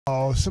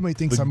Oh, somebody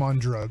thinks I'm on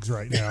drugs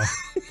right now.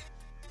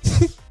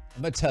 I'm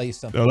going to tell you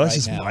something No, that's right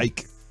just now.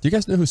 Mike. Do you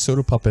guys know who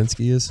Soda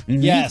Popinski is?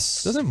 Mm-hmm.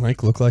 Yes. Doesn't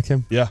Mike look like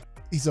him? Yeah.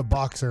 He's a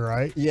boxer,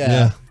 right?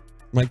 Yeah.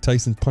 Mike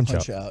Tyson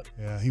punch out.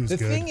 Yeah, he was The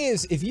good. thing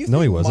is, if you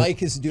No, he think wasn't.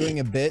 Mike is doing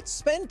a bit,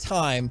 spend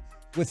time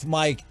with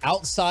Mike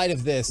outside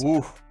of this.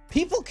 Oof.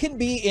 People can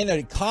be in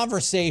a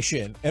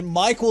conversation and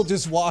Mike will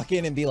just walk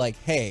in and be like,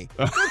 hey,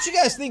 don't you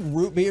guys think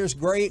root beer is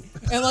great?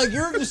 And like,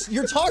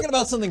 you're talking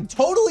about something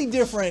totally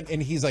different.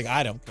 And he's like,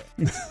 I don't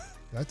care.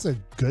 That's a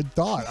good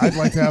thought. I'd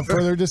like to have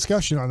further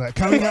discussion on that.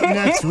 Coming up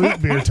next,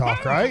 root beer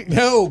talk, right?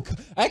 No,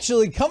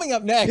 actually coming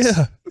up next,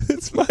 Yeah,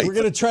 it's Mike. we're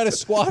going to try to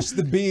squash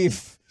the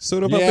beef.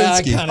 Soda Yeah,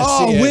 I Popinski. kind of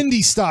Oh, see it.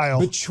 Wendy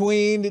style.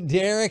 Between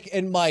Derek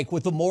and Mike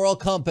with the moral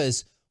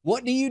compass.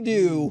 What do you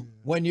do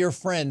when your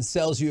friend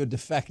sells you a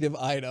defective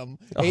item?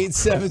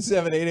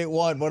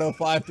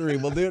 877-881-1053.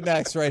 We'll do it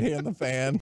next right here in The Fan.